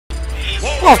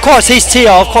Well, of course, he's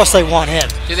TL. Of course they want him.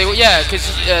 Yeah,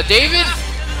 because David...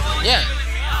 Yeah.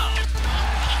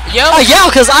 Yeah,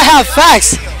 because I have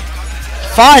facts.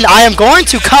 Fine, I am going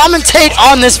to commentate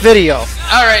on this video.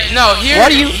 Alright, no,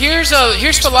 here's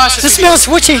philosophy. This man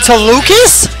switching to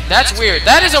Lucas? That's weird.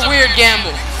 That is a weird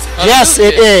gamble. Yes,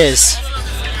 it is.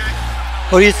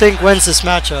 Who do you think wins this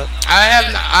matchup?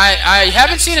 I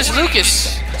haven't seen his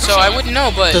Lucas, so I wouldn't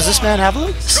know, but... Does this man have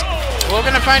Lucas? We're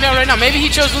gonna find out right now. Maybe he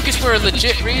chose Lucas for a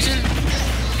legit reason.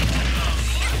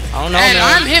 I don't know, and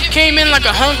man. ImHip came in like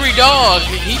a hungry dog.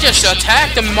 He just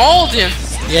attacked and mauled him.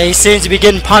 Yeah, he seems to be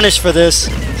getting punished for this.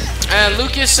 And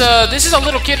Lucas, this is a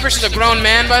little kid versus a grown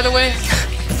man, by the way.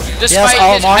 Yes,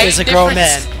 Olimar is a grown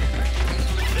man.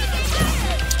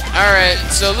 Alright,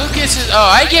 so Lucas is...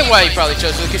 Oh, I get why he probably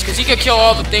chose Lucas, because he could kill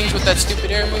all the things with that stupid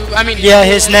air move. I mean... Yeah,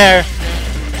 his nair.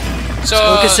 So,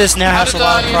 Lucas's nair has a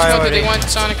lot of priority. Did they want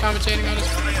Sonic commentating on this?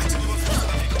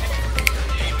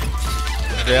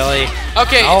 Really?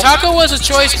 Okay, Taco was a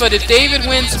choice, but if David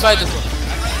wins by the...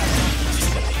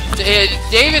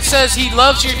 David says he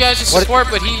loves your guys' support,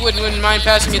 but he wouldn't mind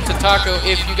passing it to Taco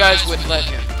if you guys would let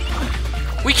him.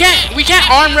 We can't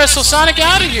arm wrestle Sonic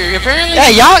out of here. Apparently,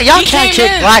 yeah, y'all can't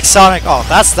kick Black Sonic off.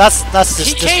 That's just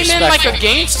He came in like a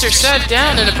gangster, sat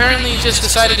down, and apparently he just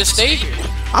decided to stay here.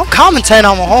 I'm commentating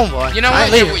on my homeboy. You know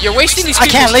what? You're wasting these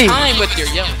people's time with your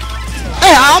yelling.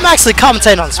 Hey, I'm actually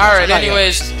commentating on this. All right.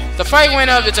 Anyways, the fight went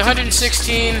up. It's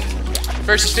 116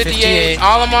 versus 58.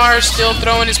 Olimar still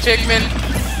throwing his Pikmin.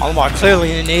 Olimar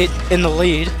clearly in the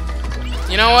lead.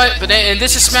 You know what? And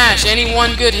this is Smash. Any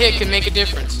one good hit can make a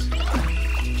difference.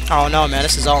 Oh no, man,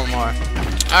 this is Olimar.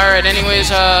 Alright, anyways,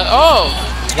 oh!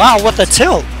 Wow, what the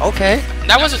tilt? Okay.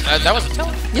 That was a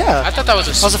tilt? Yeah. I thought that was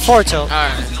a... That was a forward tilt.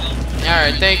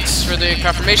 Alright, thanks for the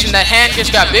confirmation. That hand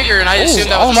just got bigger, and I assumed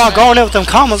that was... Olimar going in with them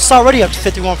combos. It's already up to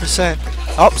 51%.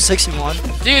 Oh, 61.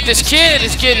 Dude, this kid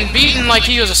is getting beaten like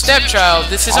he was a stepchild.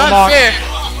 This is unfair.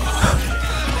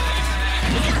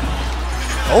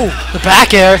 Oh, the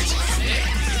back air.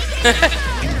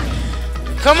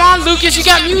 Come on, Lucas, you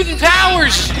got mutant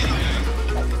powers!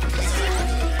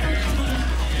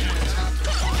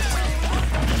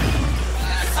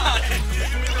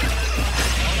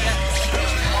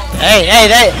 Hey,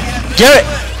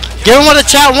 give him what the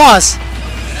chat wants.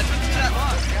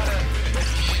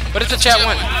 What does the chat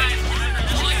want?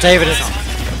 David is on.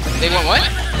 They want what?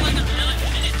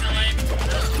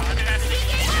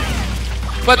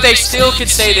 But they still could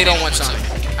say they don't want Sonic.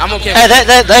 I'm okay with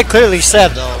that. They clearly said,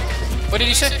 though. What did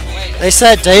he say? They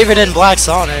said David and Black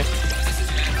Sonic.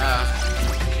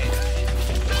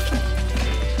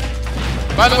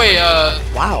 By the way,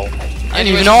 wow. I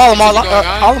didn't even know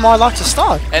Olimar locked his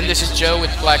stock. And this is Joe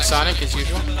with Black Sonic, as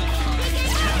usual.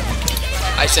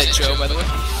 I said Joe, by the way.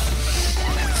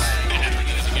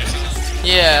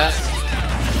 Yeah.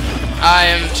 I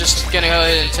am just gonna go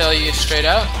ahead and tell you straight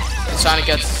out. Sonic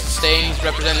got staying. He's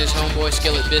representing his homeboy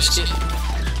Skillet Biscuit.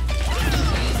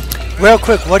 Real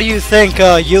quick, what do you think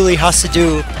Uli has to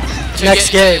do next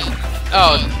game?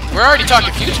 Oh, we're already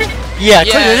talking future? Yeah,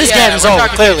 clearly this game is over,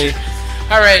 clearly.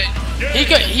 Alright,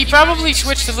 he probably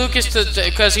switched to Lucas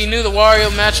because he knew the Wario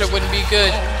matchup wouldn't be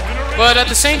good. But at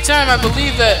the same time, I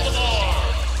believe that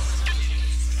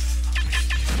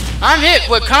ImHip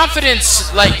with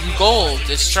confidence like gold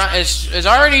is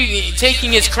already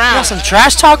taking his crown. Got some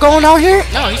trash talk going on here?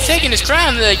 No, he's taking his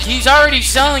crown. Like he's already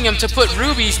selling him to put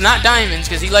rubies, not diamonds,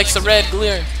 because he likes the red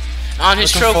glare on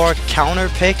his trophy. For a counter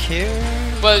pick here.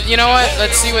 But you know what?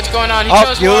 Let's see what's going on. He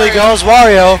chose Uli goes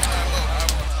Wario.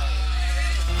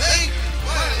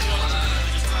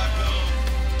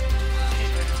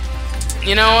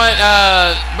 You know what?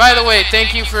 By the way,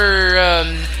 thank you for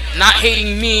not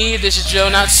hating me. This is Joe,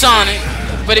 not Sonic.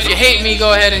 But if you hate me,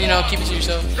 go ahead and keep it to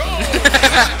yourself.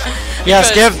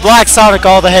 Yes, give Black Sonic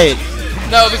all the hate.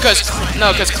 No, because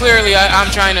clearly I'm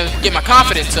trying to get my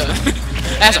confidence up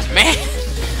as a man.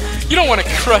 You don't want to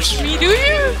crush me, do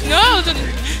you? No.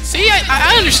 See,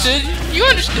 I understood. You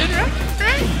understood,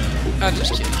 right? I'm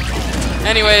just kidding.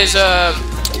 Anyways,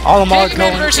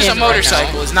 Pikmin versus a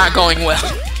motorcycle is not going well.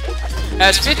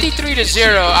 That's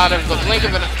 53-0 out of the blink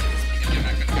of an eye.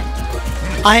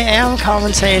 I am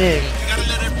commentating.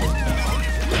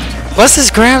 What's his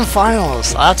grand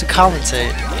finals? I have to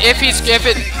commentate.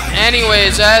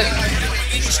 Anyways,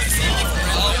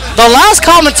 the last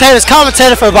commentator's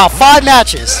commentated for about 5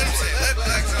 matches.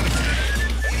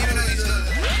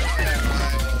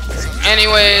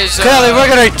 Anyways, clearly we're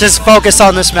gonna just focus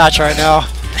on this match right now.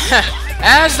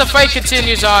 As the fight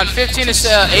continues on,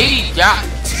 15-80. Yeah.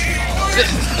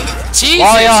 Jesus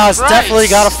Wario has Christ. definitely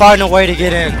got to find a way to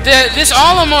get in. This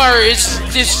Olimar is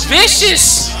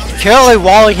vicious. Curly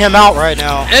walling him out right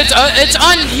now. It's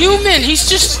unhuman. He's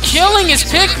just killing his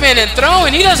Pikmin and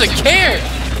throwing. He doesn't care.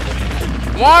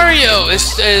 Wario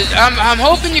I'm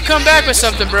hoping you come back with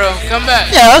something, bro. Come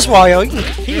back. Yeah, that's Wario.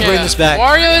 He can bring this back.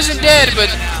 Wario isn't dead, but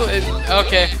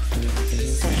okay.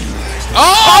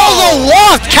 Oh, the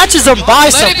loft catches him by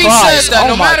surprise. Let it be said that oh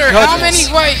no matter how many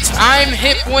fights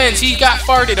ImHip wins, he got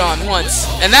farted on once,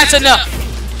 and that's enough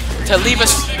to leave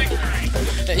us.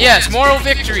 Yes, moral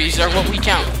victories are what we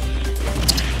count.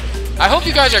 I hope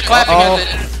you guys are clapping at it.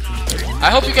 I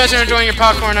hope you guys are enjoying your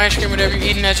popcorn, ice cream, whatever you're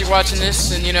eating as you're watching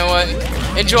this, and you know what?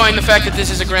 Enjoying the fact that this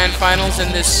is a grand finals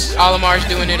and this Olimar's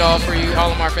doing it all for you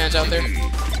Olimar fans out there.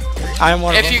 I am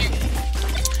one of them.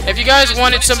 If you guys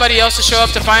wanted somebody else to show up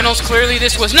to finals, clearly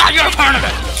this was not your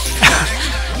tournament.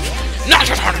 Not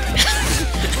your tournament.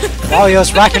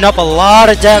 Wario's racking up a lot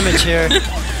of damage here.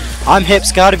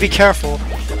 ImHip's got to be careful.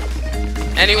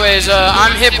 Anyways,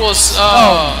 ImHip will.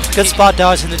 Good spot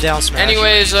dodge in the down smash.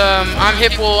 Anyways,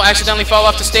 ImHip will accidentally fall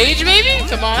off the stage. Maybe.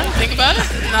 Come on, think about it.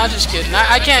 No, just kidding.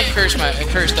 I can't curse the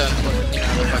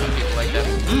fucking people like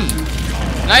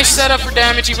that. Nice setup for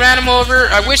damage. He ran him over.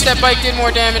 I wish that bike did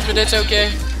more damage, but it's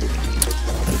okay.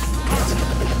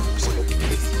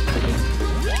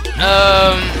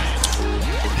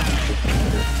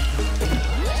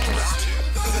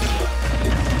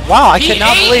 Wow, I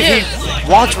cannot believe he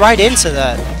walked right into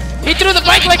that. He threw the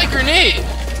bike like a grenade.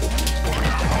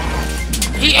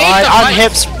 He ate the bike.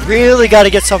 ImHip's really got to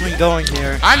get something going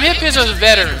here. ImHip is a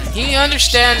veteran. He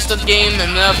understands the game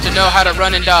enough to know how to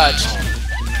run and dodge.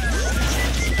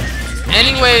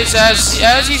 Anyways,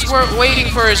 as he's waiting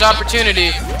for his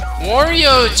opportunity,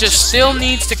 Wario just still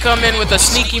needs to come in with a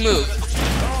sneaky move.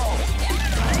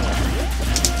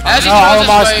 As he throws his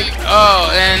bike,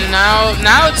 and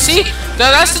now see,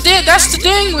 that's the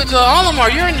thing with Olimar.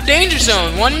 You're in the danger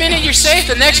zone. 1 minute you're safe,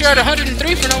 the next you're at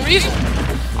 103 for no reason.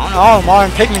 Olimar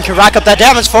and Pikmin can rack up that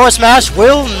damage. Forward smash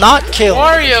will not kill.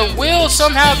 Wario will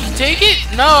somehow take it.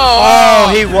 No.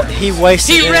 Oh, he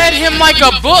wasted it. He read him like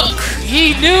a book.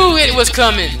 He knew it was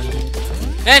coming,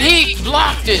 and he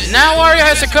blocked it. Now Wario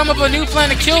has to come up with a new plan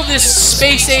to kill this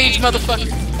space-age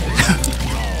motherfucker.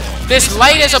 This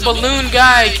light as a balloon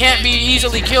guy can't be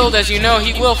easily killed, as you know.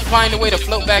 He will find a way to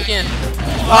float back in.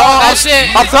 Oh, that's it.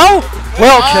 A throw?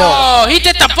 Will kill. Oh, he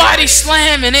did the body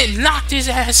slam, and it knocked his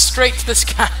ass straight to the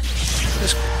sky.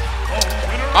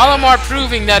 Olimar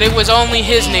proving that it was only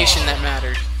his nation that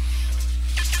mattered.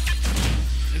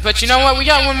 But you know what? We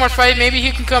got one more fight. Maybe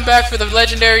he can come back for the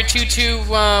legendary 2-2,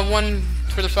 1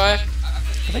 for the 5.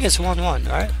 I think it's 1-1,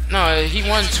 right? No, he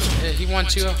won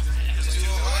 2-0.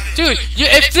 Dude,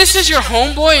 if this is your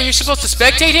homeboy and you're supposed to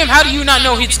spectate him, how do you not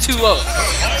know he's 2-0?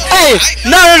 Hey,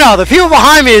 no. The people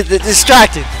behind me are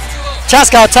distracted. Chat's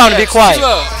got to tell him to be quiet.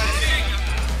 2-0.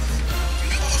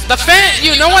 The fan,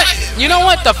 you know what?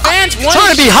 The fans want.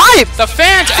 Trying to be hype. The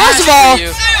fans. First of all,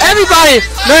 everybody.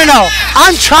 No.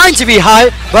 I'm trying to be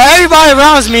hype, but everybody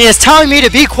around me is telling me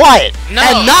to be quiet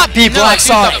and not be Black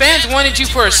Sonic. The fans wanted you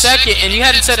for a second, and you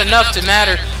hadn't said enough to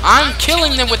matter. I'm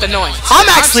killing them with annoyance. I'm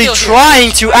actually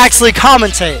trying to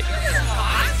commentate.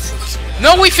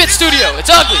 No Wii Fit Studio.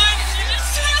 It's ugly.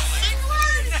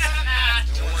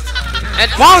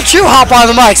 And why don't you hop on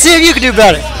the mic? See if you can do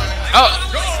better. Oh.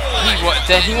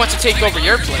 Then he wants to take over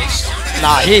your place.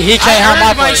 Nah, he can't have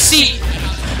my place.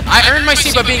 I earned my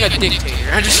seat by being a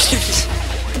dictator. I'm just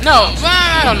kidding. No,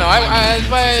 I don't know.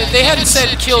 They hadn't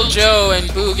said kill Joe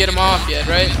and Boo, get him off yet,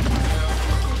 right?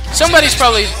 Somebody's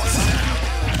probably.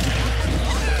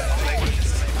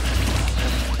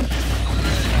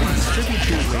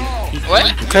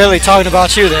 What? Clearly talking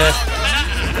about you there.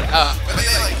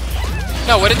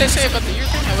 No, what did they say about the year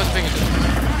thing? I wasn't paying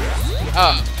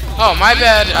attention. Oh, my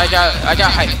bad. I got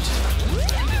hyped.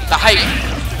 The hype.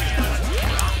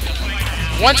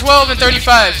 112 and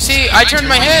 35. See, I turned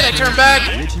my head, I turned back.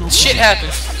 Shit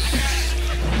happens.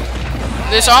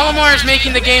 This Olimar is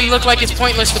making the game look like it's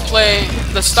pointless to play.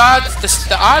 The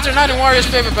odds are not in Wario's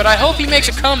favor, but I hope he makes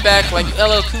a comeback like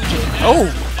LL Cool J.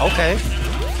 Oh, okay.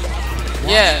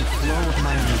 Yeah.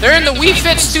 They're in the Wii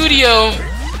Fit studio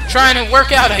trying to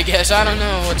work out, I guess. I don't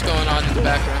know what's going on in the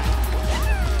background.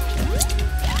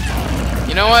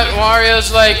 You know what?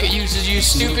 Wario's like, you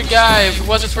stupid guy. If it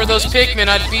wasn't for those Pikmin,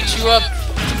 I'd beat you up.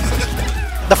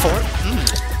 The 4.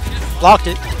 Blocked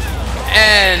it.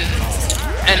 And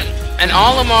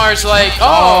Olimar's like,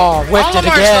 oh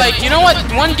Olimar's like, you know what?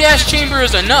 One gas chamber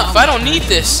is enough. I don't need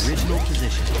this.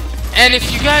 And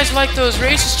if you guys like those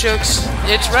racist jokes,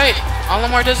 it's right.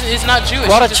 Olimar is not Jewish.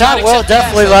 Well, the chat will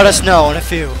definitely let us know in a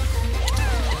few.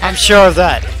 I'm sure of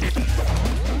that.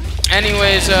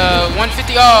 Anyways,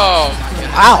 150. Oh.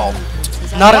 Ow.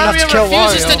 Not enough to kill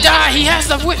refuses Wario. to die. He has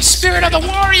the spirit of the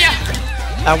warrior.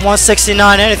 At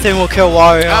 169, anything will kill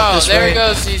Wario. Oh, this there rate. he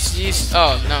goes. He's.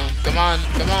 Oh no! Come on,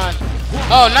 come on.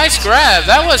 Oh, nice grab.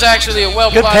 That was actually a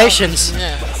well. Good patience.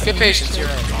 Yeah, good patience. You're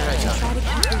right. You're right, Tom.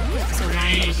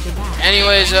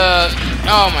 Anyways,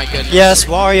 oh my goodness. Yes,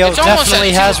 Wario It's almost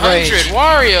definitely at has 200. rage.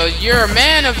 Wario, you're a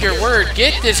man of your word.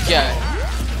 Get this guy.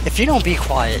 If you don't be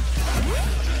quiet.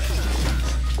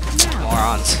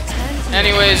 Morons.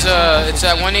 Anyways, it's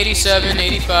at 187,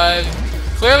 85.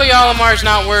 Clearly, Olimar's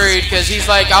not worried because he's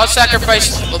like, I'll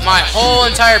sacrifice my whole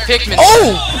entire Pikmin.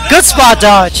 Oh! Good spot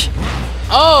dodge.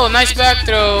 Oh, nice back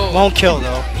throw. Won't kill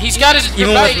though. He's got his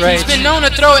Even bike. with rage. He's been known to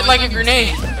throw it like a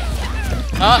grenade.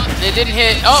 It didn't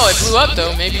hit. Oh, it blew up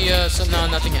though. Maybe no,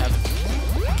 nothing happened.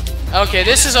 Okay,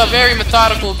 this is a very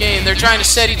methodical game. They're trying to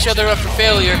set each other up for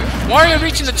failure. Wario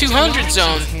reaching the 200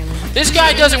 zone. This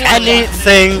guy doesn't want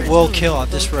anything will kill at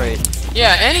this rate.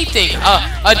 Yeah, anything.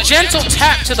 A gentle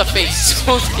tap to the face.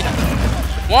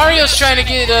 Wario's trying to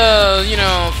get, you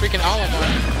know, freaking Olimar.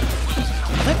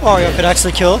 I think Wario could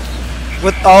actually kill.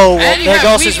 With well, there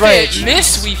goes his rage.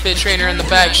 Miss Wii Fit Trainer in the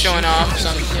back showing off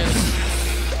something. Yeah.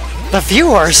 The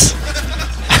viewers.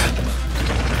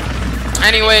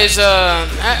 Anyways,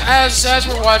 as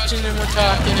we're watching and we're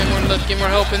talking and we're looking, we're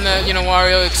hoping that, you know,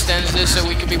 Wario extends this so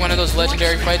we could be one of those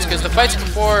legendary fights, because the fights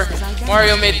before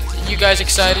Wario made you guys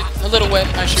excited. A little wet,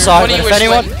 I'm sure. Sorry,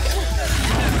 but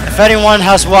if anyone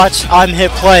has watched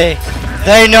ImHip play,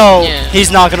 they know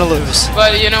he's not gonna lose.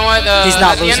 But you know what? He's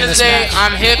not at the end losing of the this day, match.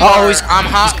 I'm hip. Oh, Or I'm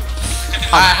hop.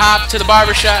 I hopped to the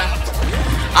barbershop.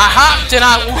 I hopped and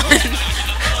I won.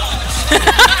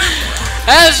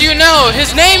 As you know,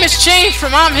 his name has changed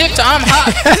from I'm hip to I'm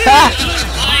hop.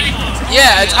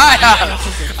 Yeah, it's IHOP.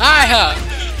 IHOP.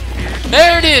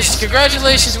 There it is.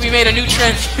 Congratulations, we made a new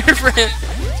trend here for him.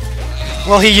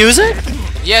 Will he use it?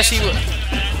 Yes, he will.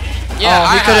 Yeah,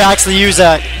 he could actually use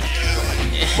that.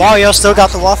 Wario still got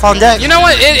the Wolf on deck. You know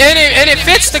what? It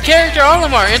fits the character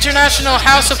Olimar, International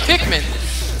House of Pikmin.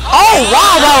 Oh,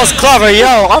 wow, that was clever,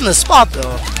 yo. On the spot,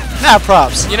 though. Mad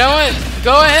props. You know what?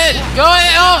 Go ahead. Go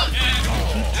ahead. Oh.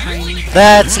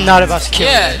 That's not about to kill.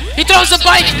 Yeah. He throws the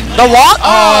bike. The what?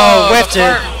 Oh, whiffed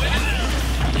it.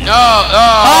 Oh,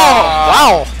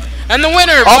 wow. And the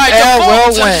winner Up by air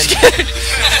default. will win.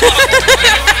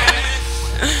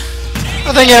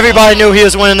 I think everybody knew he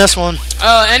was winning this one.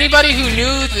 Anybody who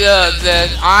knew that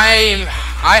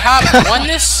IHOP won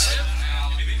this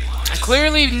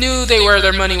clearly knew where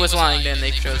their money was lying. Then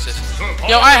they chose this.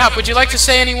 Yo, IHOP, would you like to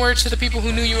say any words to the people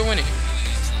who knew you were winning?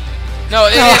 No,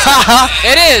 it is.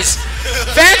 It is.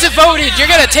 Fans have voted. You're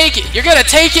gonna take it. You're gonna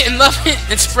take it and love it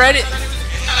and spread it.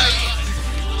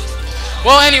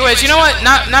 Well, anyways, you know what?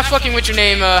 Not fucking with your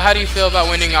name. How do you feel about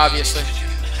winning? Obviously,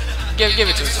 give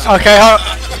it to us. Okay.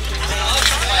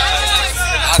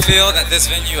 I feel that this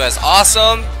venue is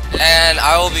awesome, and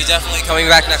I will be definitely coming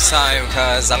back next time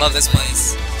because I love this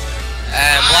place.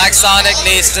 And Black Sonic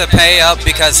needs to pay up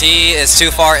because he is too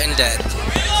far in debt.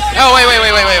 Oh, wait.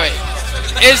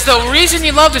 Is the reason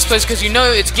you love this place because you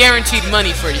know it's guaranteed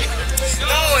money for you?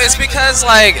 No, it's because,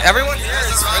 like, everyone here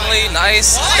is friendly,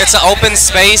 nice. It's an open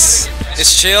space.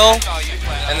 It's chill,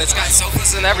 and it's got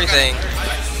sofas and everything.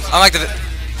 I like the...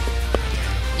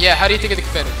 Yeah, how do you think of the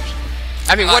competitors?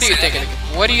 I mean, what do you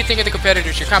think of the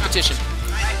competitors, your competition?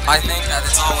 I think that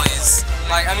it's always,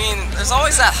 like, I mean, there's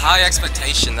always that high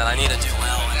expectation that I need to do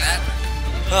well, and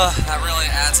that really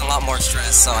adds a lot more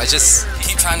stress, so I just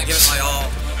keep trying to give it my all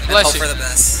and hope for the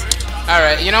best.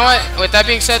 Alright, you know what? With that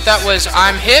being said, that was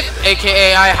ImHip,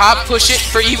 aka IHOP, push it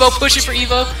for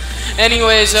Evo.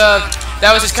 Anyways,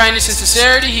 that was his kindness and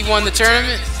sincerity. He won the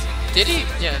tournament. Did he?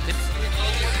 Yeah.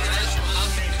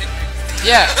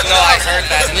 Yeah. No, I heard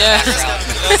that. Yeah.